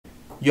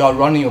you are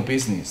running your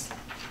business.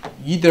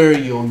 Either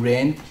you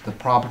rent the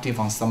property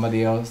from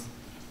somebody else,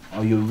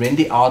 or you rent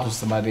it out to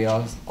somebody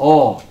else,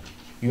 or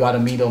you are the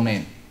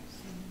middleman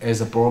as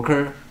a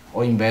broker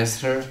or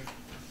investor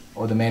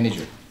or the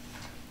manager.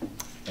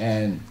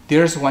 And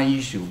there's one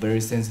issue,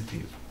 very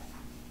sensitive.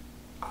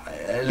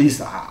 At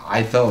least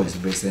I thought it's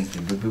very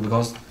sensitive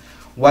because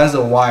once in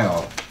a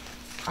while,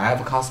 I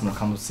have a customer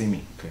come to see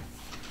me. Okay.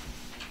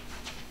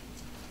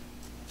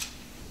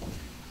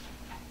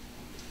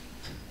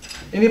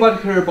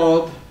 Anybody care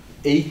about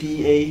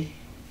ADA?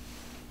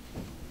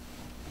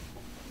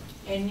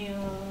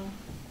 Annual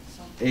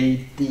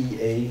something.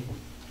 ADA.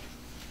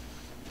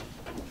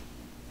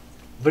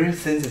 Very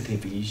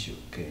sensitive issue.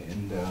 Okay,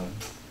 and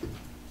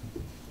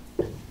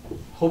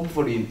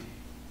hopefully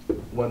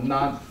will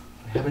not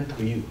happen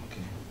to you.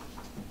 Okay.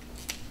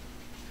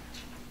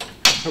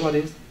 How about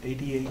this?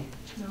 ADA?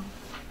 No.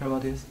 How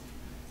about this?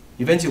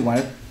 Eventually, when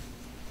I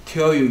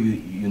tell you,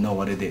 you know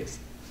what it is.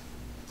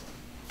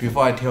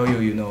 Before I tell you,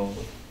 you know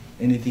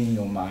anything in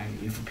your mind.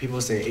 If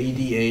people say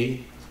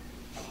ADA,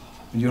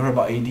 you heard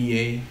about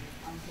ADA?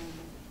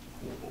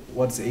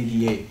 What's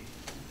ADA?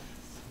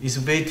 It's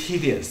very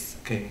tedious,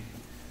 okay?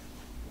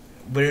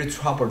 Very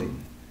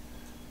troubling.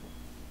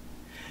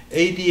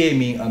 ADA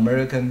means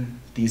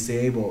American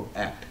Disabled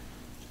Act.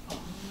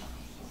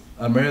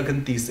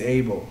 American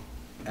Disabled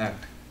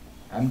Act.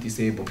 I'm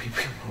disabled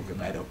people,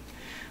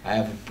 I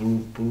have a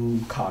blue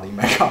card in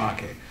my car,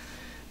 okay?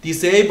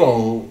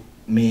 Disabled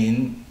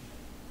mean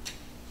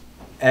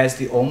as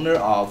the owner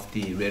of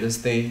the real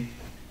estate,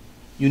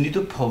 you need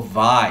to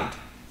provide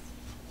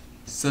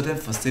certain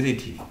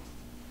facility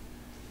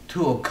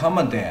to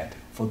accommodate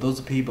for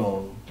those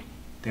people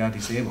that are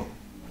disabled.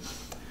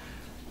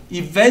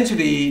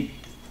 Eventually,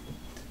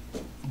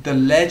 the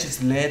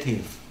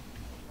legislative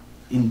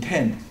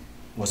intent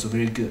was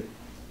very good.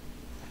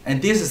 And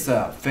this is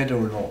a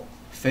federal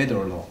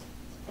law,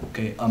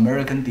 okay,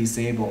 American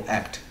Disabled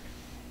Act.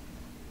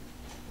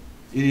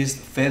 It is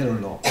federal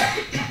law.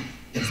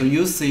 So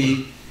you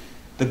see,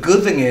 the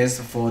good thing is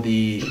for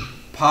the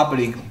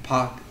public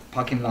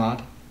parking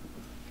lot,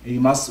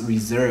 you must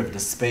reserve the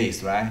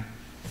space, right,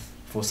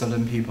 for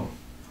certain people.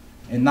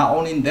 And not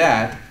only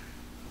that,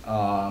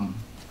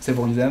 say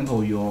for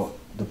example,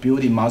 the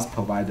building must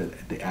provide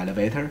the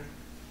elevator,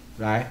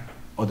 right,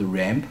 or the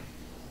ramp.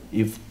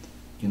 If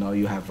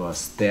you have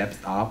steps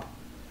up,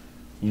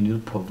 you need to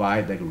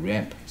provide like a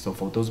ramp. So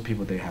for those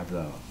people, they have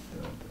the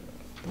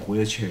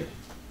wheelchair,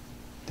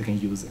 they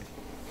can use it.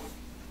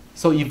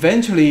 So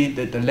eventually,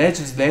 the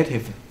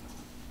legislative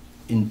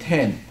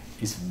intent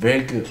is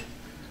very good.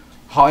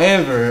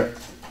 However,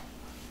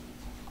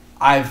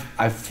 I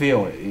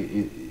feel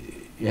it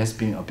has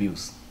been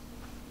abused.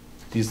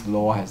 This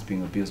law has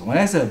been abused. When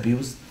I say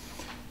abuse,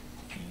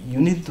 you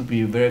need to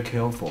be very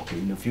careful, okay,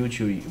 in the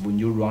future when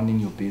you're running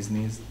your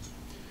business.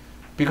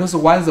 Because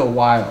once in a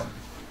while,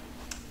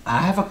 I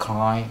have a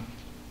client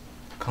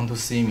come to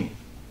see me,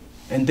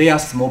 and they are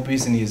small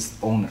business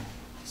owner,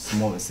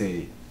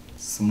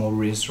 small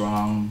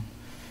restaurant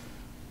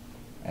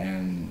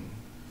and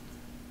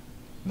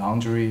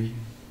laundry,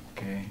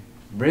 okay,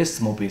 very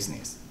small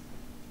business,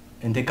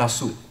 and they got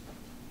sued.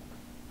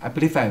 I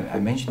believe I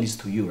mentioned this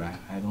to you, right?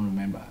 I don't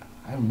remember.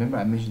 I remember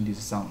I mentioned this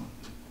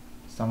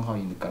somehow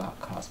in the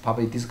class,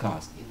 probably this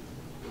class,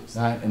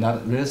 right?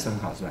 Another real estate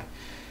class, right?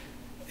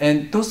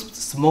 And those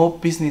small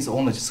business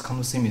owners just come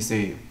to see me and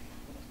say,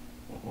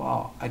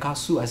 wow, I got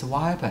sued. I said, what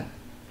happened?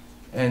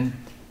 And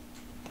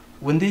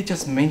when they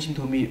just mentioned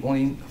to me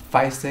only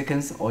 5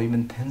 seconds or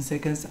even 10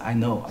 seconds, I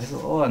know. I said,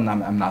 oh, and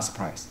I'm not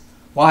surprised.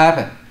 What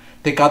happened?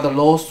 They got the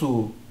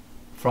lawsuit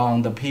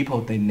from the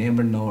people they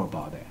never know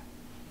about it.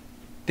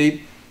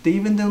 They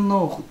even don't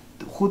know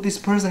who this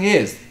person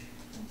is.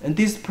 And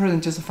this person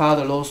just filed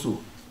a lawsuit.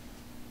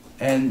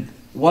 And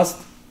what's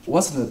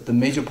the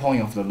major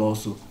point of the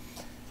lawsuit?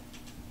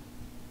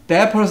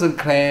 That person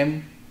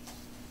claimed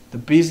the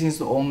business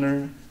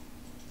owner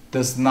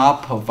does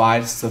not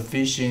provide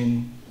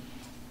sufficient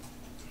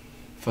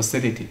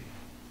facility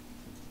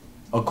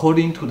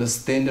according to the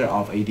standard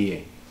of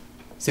ADA.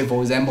 Say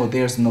for example,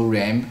 there's no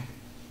ramp,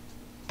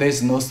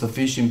 there's no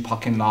sufficient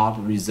parking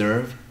lot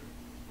reserved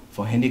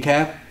for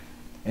handicap,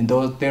 and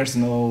there's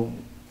no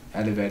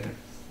elevator.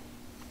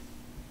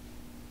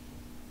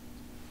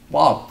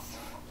 Wow.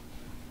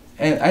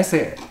 And I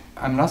say,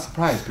 I'm not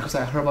surprised because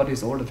I heard about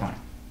this all the time.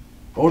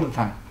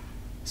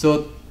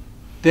 So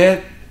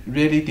that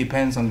really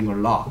depends on your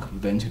luck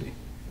eventually.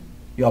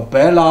 You are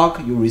bad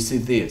luck, you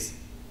receive this.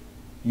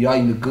 You are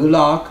in the good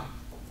luck,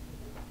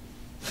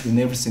 you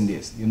never seen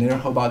this. You never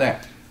heard about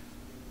that.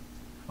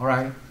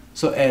 Alright?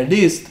 So at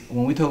least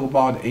when we talk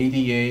about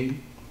ADA,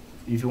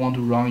 if you want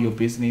to run your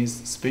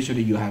business,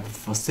 especially you have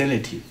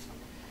facility.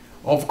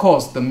 Of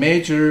course, the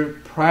major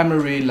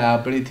primary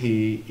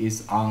liability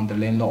is on the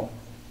landlord.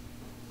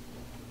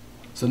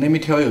 So let me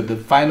tell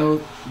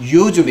you,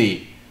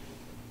 usually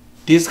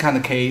this kind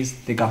of case,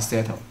 they got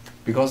settled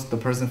because the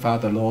person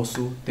filed a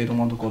lawsuit, they don't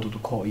want to go to the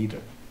court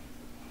either.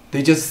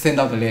 They just send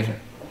out a letter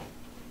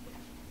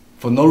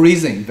for no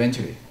reason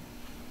eventually.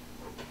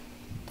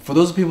 For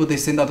those people, they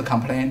send out the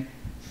complaint,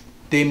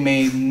 they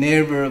may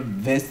never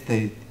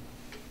visit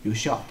your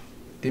shop.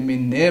 They may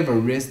never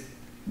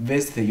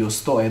visit your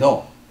store at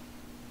all.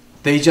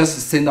 They just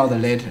send out the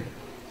letter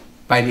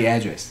by the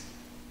address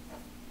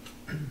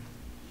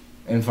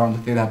and from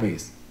the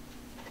database.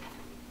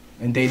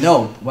 And they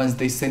know once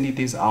they send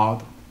this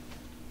out,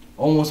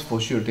 almost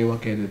for sure they will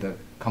get the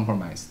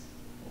compromise.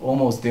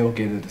 Almost they will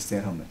get the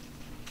settlement.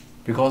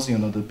 Because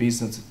the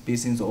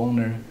business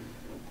owner,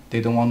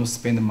 they don't want to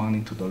spend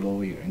money to the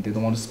lawyer and they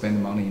don't want to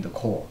spend money in the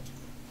court.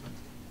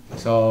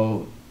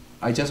 So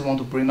I just want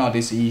to bring out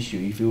this issue.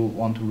 If you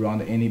want to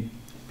run any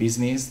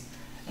business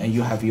and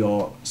you have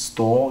your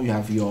store, you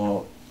have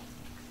your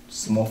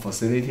small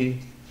facility,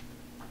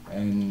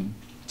 and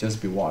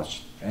just be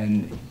watched.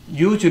 And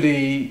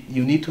usually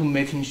you need to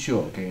making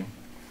sure, okay?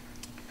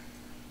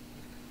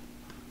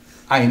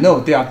 I know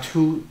there are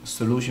two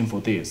solutions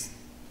for this.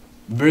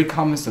 Very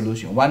common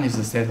solution. One is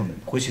a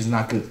settlement, which is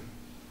not good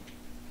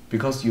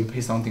because you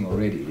pay something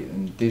already,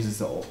 and this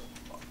is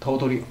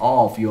totally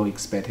off your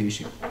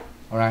expectation.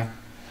 All right.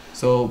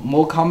 So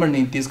more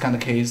commonly, this kind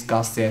of case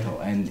got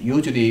settled, and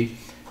usually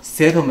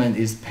settlement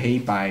is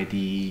paid by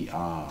the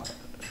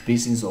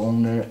business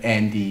owner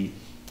and the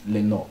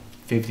landlord,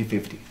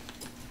 50-50.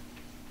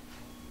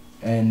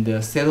 And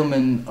the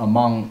settlement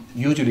amount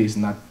usually is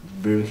not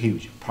very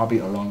huge, probably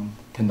around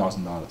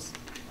 $10,000.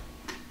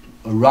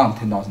 Around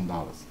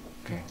 $10,000.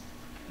 Okay.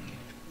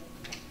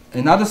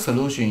 Another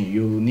solution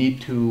you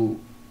need to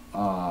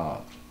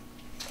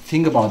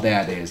think about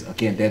that is,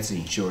 again, that's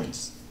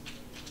insurance.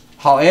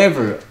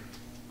 However,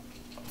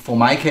 for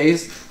my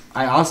case,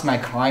 I asked my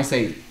client,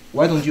 say,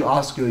 why don't you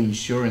ask your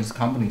insurance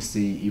company,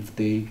 see if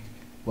they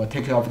will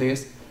take care of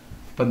this?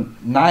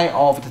 But 9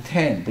 out of the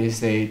 10, they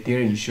say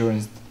their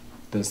insurance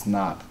does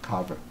not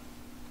cover.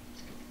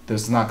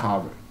 Does not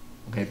cover,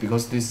 okay?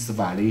 Because this is a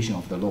violation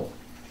of the law.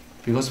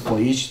 Because for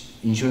each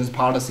insurance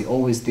policy,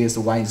 always there's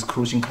one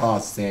exclusion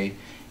clause say,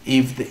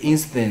 if the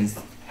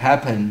incidents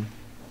happen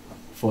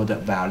for the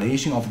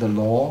violation of the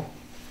law,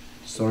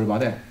 sorry about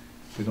that,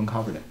 they don't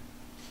cover that.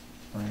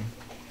 All right.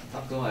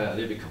 Doctor, I'm a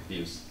little bit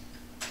confused.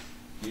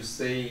 You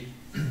say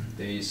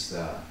there is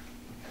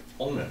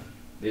owner,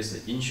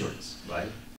 there's insurance, right?